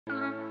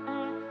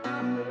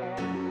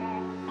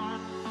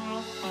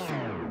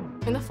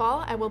In the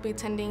fall, I will be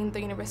attending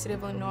the University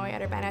of Illinois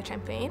at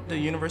Urbana-Champaign, the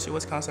University of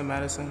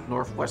Wisconsin-Madison,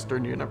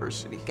 Northwestern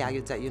University,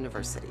 Gallaudet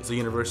University, the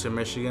University of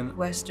Michigan,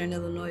 Western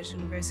Illinois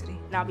University.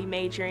 And I'll be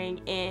majoring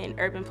in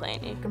urban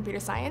planning, computer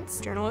science,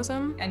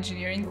 journalism,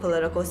 engineering,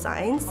 political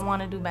science. I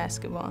want to do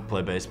basketball,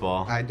 play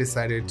baseball. I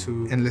decided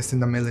to enlist in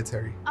the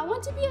military. I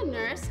want to be a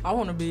nurse. I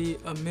want to be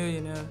a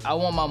millionaire. I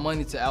want my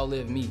money to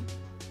outlive me,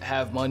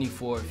 have money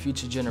for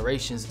future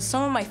generations.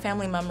 Some of my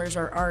family members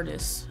are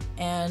artists,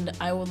 and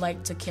I would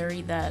like to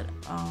carry that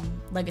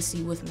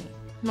legacy with me.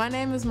 My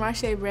name is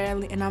Marsha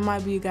Bradley, and I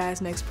might be you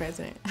guys' next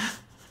president.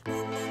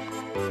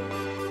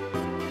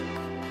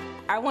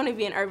 I want to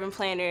be an urban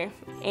planner,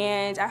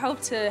 and I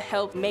hope to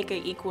help make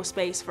an equal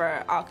space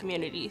for all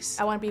communities.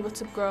 I want to be able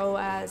to grow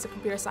as a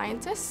computer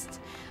scientist,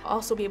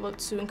 also be able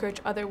to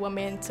encourage other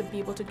women to be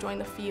able to join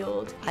the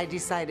field. I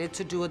decided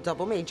to do a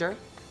double major.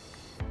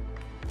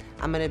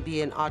 I'm going to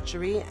be an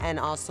archery and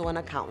also an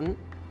accountant.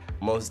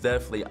 Most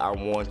definitely, I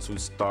want to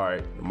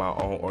start my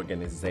own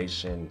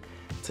organization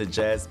to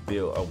just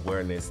build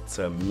awareness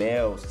to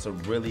males to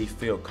really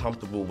feel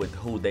comfortable with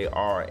who they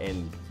are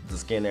and the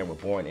skin they were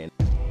born in.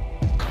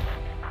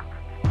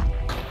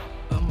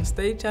 I'm a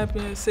state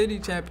champion, city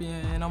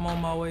champion, and I'm on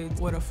my way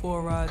with a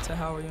full ride to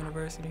Howard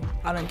University.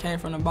 I done came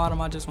from the bottom,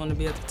 I just want to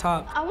be at the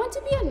top. I want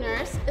to be a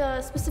nurse,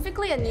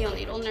 specifically a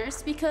neonatal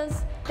nurse,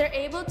 because they're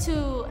able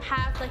to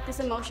have like this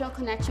emotional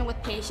connection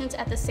with patients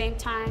at the same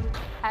time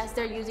as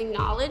they're using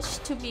knowledge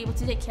to be able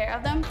to take care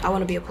of them. I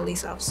want to be a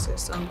police officer,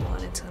 so I'm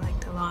going into like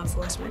the law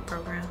enforcement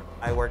program.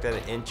 I worked at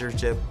an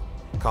internship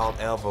called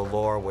El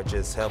Valor, which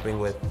is helping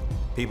with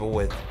people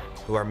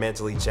who are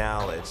mentally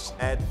challenged.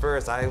 At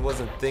first, I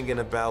wasn't thinking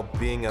about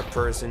being a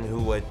person who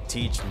would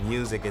teach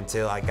music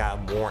until I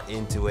got more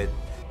into it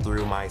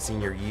through my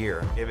senior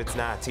year. If it's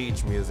not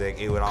teach music,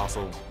 it would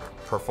also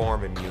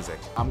perform in music.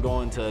 I'm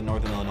going to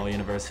Northern Illinois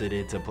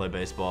University to play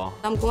baseball.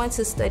 I'm going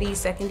to study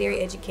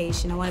secondary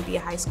education. I want to be a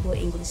high school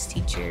English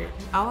teacher.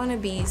 I want to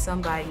be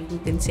somebody who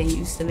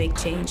continues to make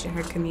change in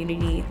her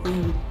community,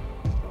 who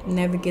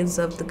never gives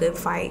up the good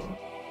fight.